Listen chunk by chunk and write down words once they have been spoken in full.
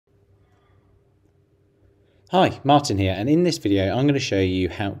Hi, Martin here, and in this video I'm going to show you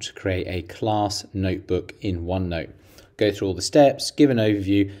how to create a class notebook in OneNote. Go through all the steps, give an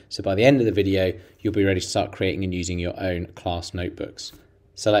overview, so by the end of the video you'll be ready to start creating and using your own class notebooks.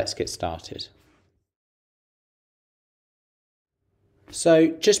 So let's get started. So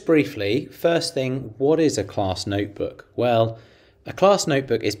just briefly, first thing, what is a class notebook? Well, a class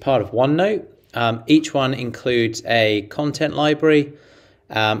notebook is part of OneNote. Each one includes a content library.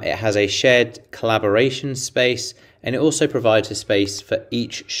 It has a shared collaboration space, and it also provides a space for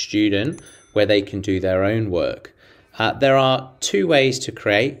each student where they can do their own work. There are two ways to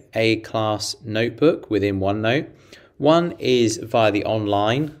create a class notebook within OneNote. One is via the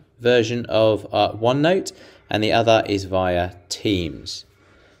online version of OneNote, and the other is via Teams.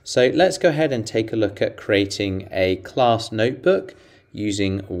 So let's go ahead and take a look at creating a class notebook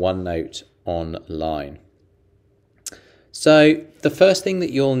using OneNote Online. So the first thing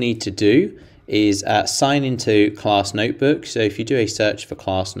that you'll need to do is sign into Class Notebook. So if you do a search for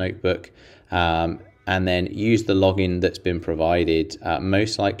Class Notebook and then use the login that's been provided,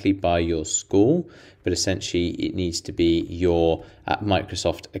 most likely by your school, but essentially it needs to be your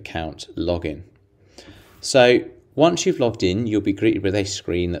Microsoft account login. So once you've logged in, you'll be greeted with a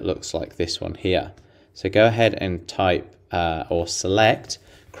screen that looks like this one here. So go ahead and type or select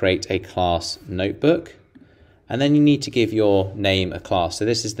Create a Class Notebook. And then you need to give your name a class. So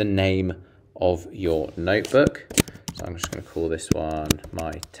this is the name of your notebook. So I'm just going to call this one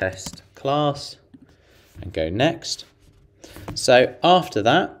my test class and go next. So after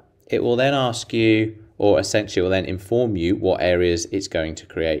that, it will then ask you, or essentially will then inform you what areas it's going to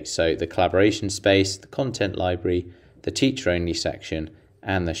create. So the collaboration space, the content library, the teacher only section,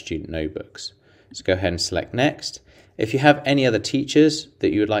 and the student notebooks. So go ahead and select next. If you have any other teachers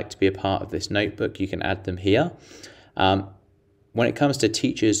that you would like to be a part of this notebook, you can add them here. When it comes to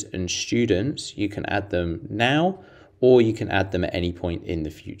teachers and students, you can add them now, or you can add them at any point in the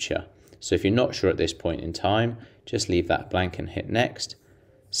future. So if you're not sure at this point in time, just leave that blank and hit next.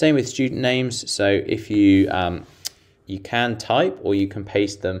 Same with student names. So if you can type or you can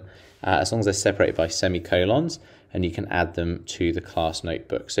paste them as long as they're separated by semicolons, and you can add them to the class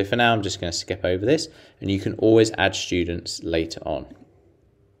notebook. So for now, I'm just going to skip over this, and you can always add students later on.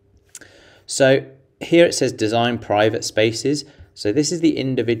 So here it says design private spaces. So this is the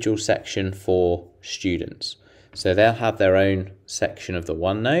individual section for students. So they'll have their own section of the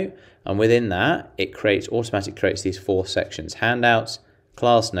OneNote, and within that, it automatically creates these 4 sections: handouts,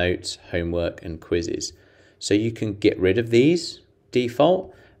 class notes, homework, and quizzes. So you can get rid of these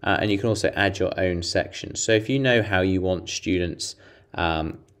default, and you can also add your own section. So if you know how you want students'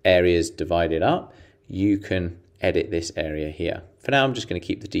 areas divided up, you can edit this area here. For now, I'm just going to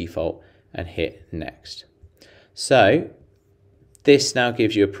keep the default and hit next. So this now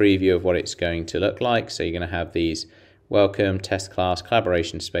gives you a preview of what it's going to look like. So you're going to have these welcome, test class,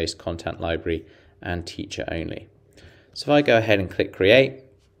 collaboration space, content library, and teacher only. So if I go ahead and click create,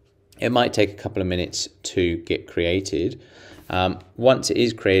 it might take a couple of minutes to get created. Once it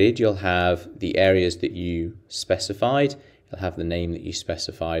is created, you'll have the areas that you specified, you'll have the name that you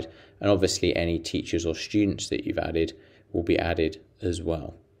specified, and obviously any teachers or students that you've added will be added as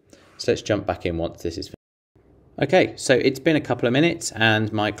well. So let's jump back in once this is finished. Okay, so it's been a couple of minutes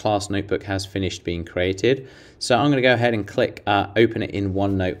and my class notebook has finished being created. So I'm going to go ahead and click open it in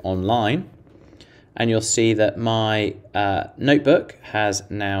OneNote Online, and you'll see that my notebook has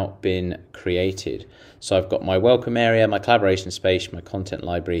now been created. So I've got my welcome area, my collaboration space, my content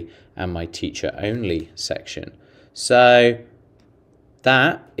library, and my teacher only section. So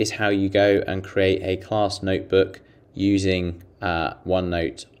that is how you go and create a class notebook using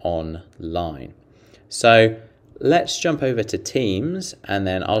OneNote Online. So let's jump over to Teams, and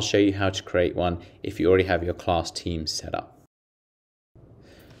then I'll show you how to create one if you already have your class Teams set up.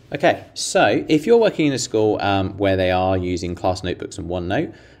 Okay, so if you're working in a school where they are using class notebooks and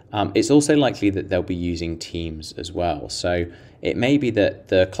OneNote, it's also likely that they'll be using Teams as well. So it may be that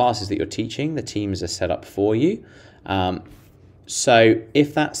the classes that you're teaching, the Teams are set up for you. So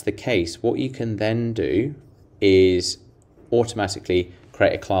if that's the case, what you can then do is automatically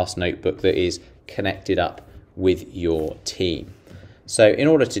create a class notebook that is connected up with your team. So in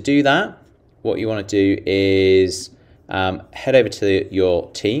order to do that, what you want to do is head over to your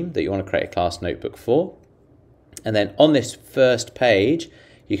team that you want to create a class notebook for. And then on this first page,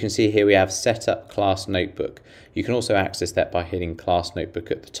 you can see here we have set up class notebook. You can also access that by hitting class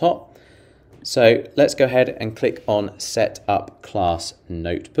notebook at the top. So let's go ahead and click on set up class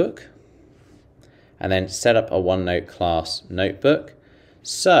notebook, and then set up a OneNote class notebook.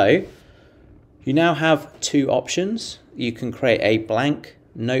 So you now have 2 options. You can create a blank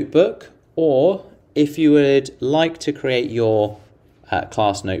notebook, or if you would like to create your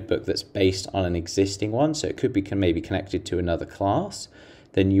class notebook that's based on an existing one, so it could be maybe connected to another class,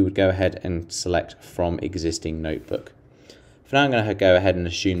 then you would go ahead and select from existing notebook. For now, I'm going to go ahead and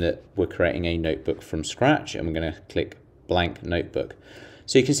assume that we're creating a notebook from scratch, and we're going to click blank notebook.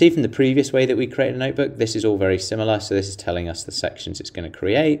 So you can see from the previous way that we created a notebook, this is all very similar. So this is telling us the sections it's going to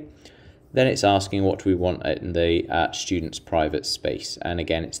create. Then it's asking what do we want in the student's private space. And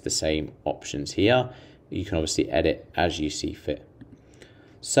again, it's the same options here. You can obviously edit as you see fit.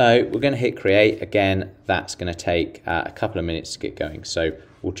 So we're going to hit create. Again, that's going to take a couple of minutes to get going. So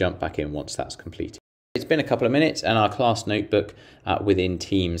we'll jump back in once that's completed. It's been a couple of minutes and our class notebook within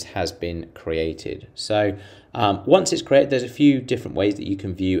Teams has been created. So once it's created, there's a few different ways that you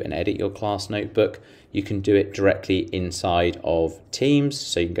can view and edit your class notebook. You can do it directly inside of Teams.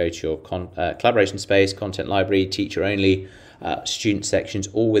 So you can go to your collaboration space, content library, teacher only, student sections,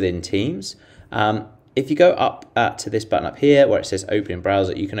 all within Teams. If you go up to this button up here where it says open in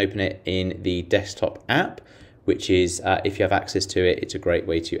browser, you can open it in the desktop app, which is, if you have access to it, it's a great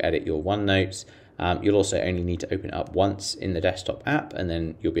way to edit your OneNotes. You'll also only need to open it up once in the desktop app, and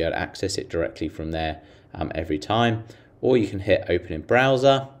then you'll be able to access it directly from there every time. Or you can hit open in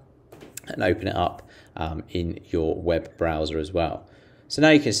browser and open it up in your web browser as well. So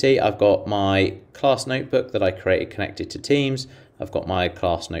now you can see I've got my class notebook that I created connected to Teams. I've got my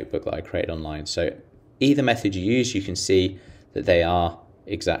class notebook that I created online. So either method you use, you can see that they are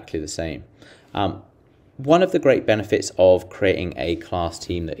exactly the same. One of the great benefits of creating a class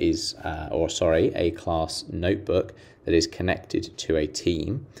team that is, a class notebook that is connected to a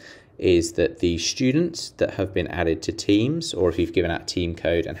team is that the students that have been added to Teams, or if you've given out team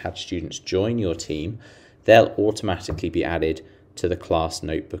code and had students join your team, they'll automatically be added to the class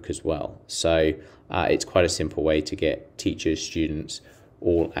notebook as well. So it's quite a simple way to get teachers, students,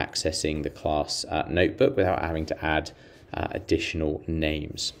 all accessing the class notebook without having to add additional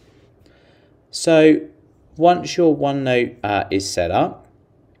names. So once your OneNote is set up,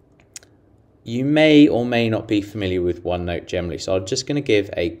 you may or may not be familiar with OneNote generally. So I'm just going to give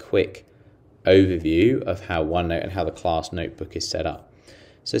a quick overview of how OneNote and how the class notebook is set up.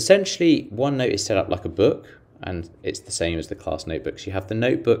 So essentially, OneNote is set up like a book, and it's the same as the class notebooks. You have the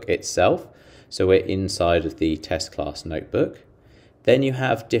notebook itself, so we're inside of the test class notebook. Then you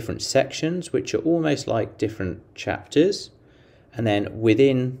have different sections, which are almost like different chapters. And then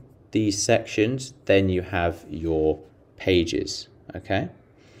within these sections, then you have your pages, okay?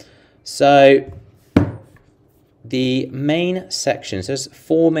 So the main sections, there's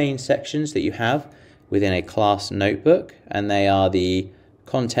 4 main sections that you have within a class notebook, and they are the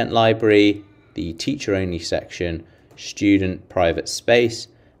content library, the teacher only section, student private space,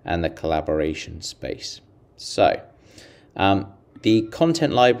 and the collaboration space. So the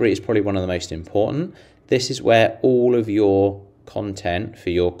content library is probably one of the most important. This is where all of your content for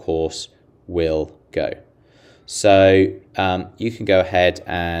your course will go. So you can go ahead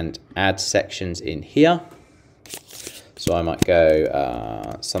and add sections in here. So I might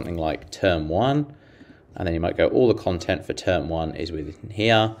go something like term 1, and then you might go all the content for term 1 is within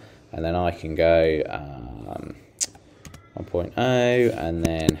here, and then I can go 1.0 and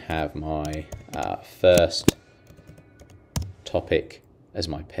then have my first topic as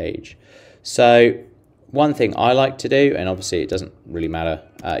my page. So one thing I like to do, and obviously it doesn't really matter,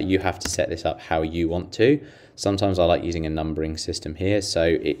 you have to set this up how you want to. Sometimes I like using a numbering system here, so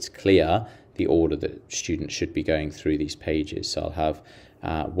it's clear the order that students should be going through these pages. So I'll have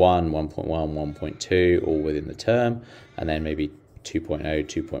 1, 1.1, 1.2 all within the term, and then maybe 2.0,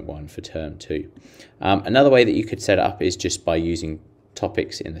 2.1 for term 2. Another way that you could set it up is just by using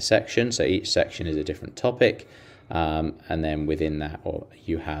topics in the section. So each section is a different topic. And then within that, or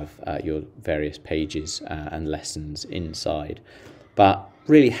you have your various pages and lessons inside. But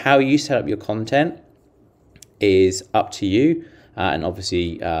really how you set up your content is up to you, and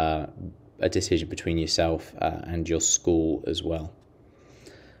obviously a decision between yourself and your school as well.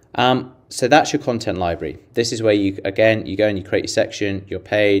 So that's your content library. This is where you go and you create your section, your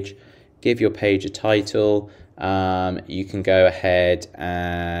page, give your page a title. You can go ahead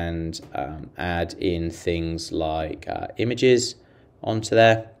and add in things like images onto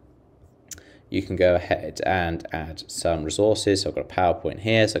there. You can go ahead and add some resources. So I've got a PowerPoint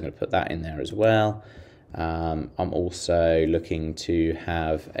here, so I'm going to put that in there as well. I'm also looking to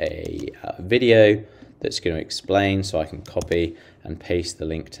have a video that's going to explain, so I can copy and paste the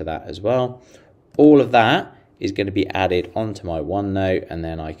link to that as well. All of that is going to be added onto my OneNote, and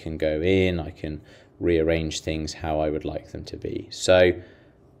then I can go in, I can rearrange things how I would like them to be. So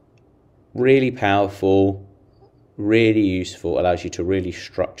really powerful, really useful, allows you to really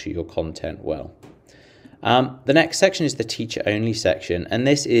structure your content well. The next section is the teacher only section, and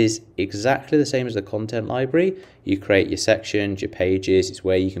this is exactly the same as the content library. You create your sections, your pages, it's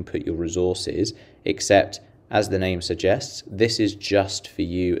where you can put your resources, except as the name suggests, this is just for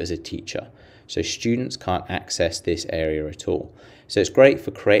you as a teacher. So students can't access this area at all. So it's great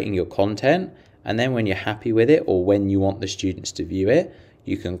for creating your content, and then when you're happy with it or when you want the students to view it,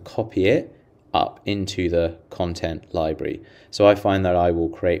 you can copy it up into the content library. So I find that I will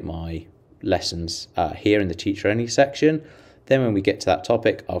create my lessons here in the teacher only section. Then when we get to that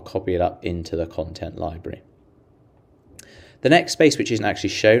topic, I'll copy it up into the content library. The next space, which isn't actually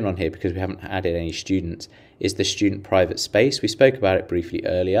shown on here because we haven't added any students, is the student private space. We spoke about it briefly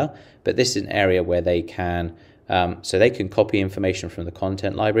earlier, but this is an area where they can copy information from the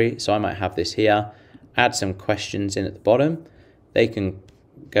content library. So I might have this here, add some questions in at the bottom. They can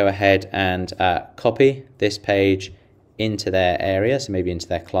go ahead and copy this page into their area, so maybe into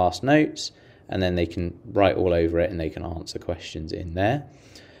their class notes, and then they can write all over it and they can answer questions in there.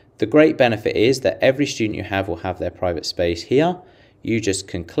 The great benefit is that every student you have will have their private space here. You just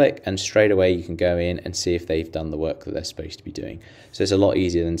can click and straight away you can go in and see if they've done the work that they're supposed to be doing. So it's a lot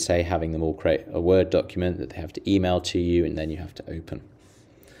easier than, say, having them all create a Word document that they have to email to you and then you have to open.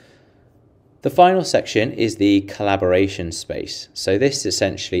 The final section is the collaboration space. So this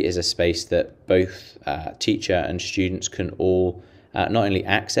essentially is a space that both teacher and students can all not only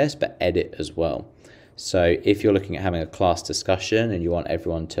access but edit as well. So if you're looking at having a class discussion and you want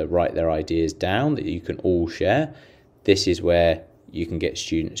everyone to write their ideas down that you can all share, this is where you can get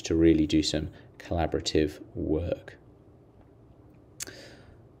students to really do some collaborative work.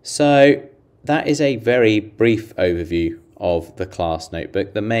 So that is a very brief overview of the class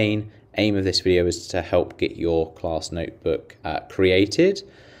notebook. The main aim of this video is to help get your class notebook created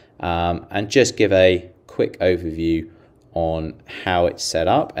and just give a quick overview on how it's set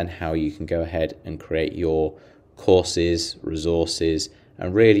up and how you can go ahead and create your courses, resources,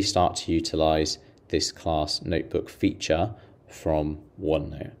 and really start to utilize this class notebook feature from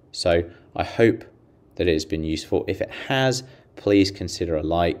OneNote. So I hope that it has been useful. If it has, please consider a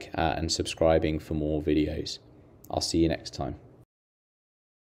like and subscribing for more videos. I'll see you next time.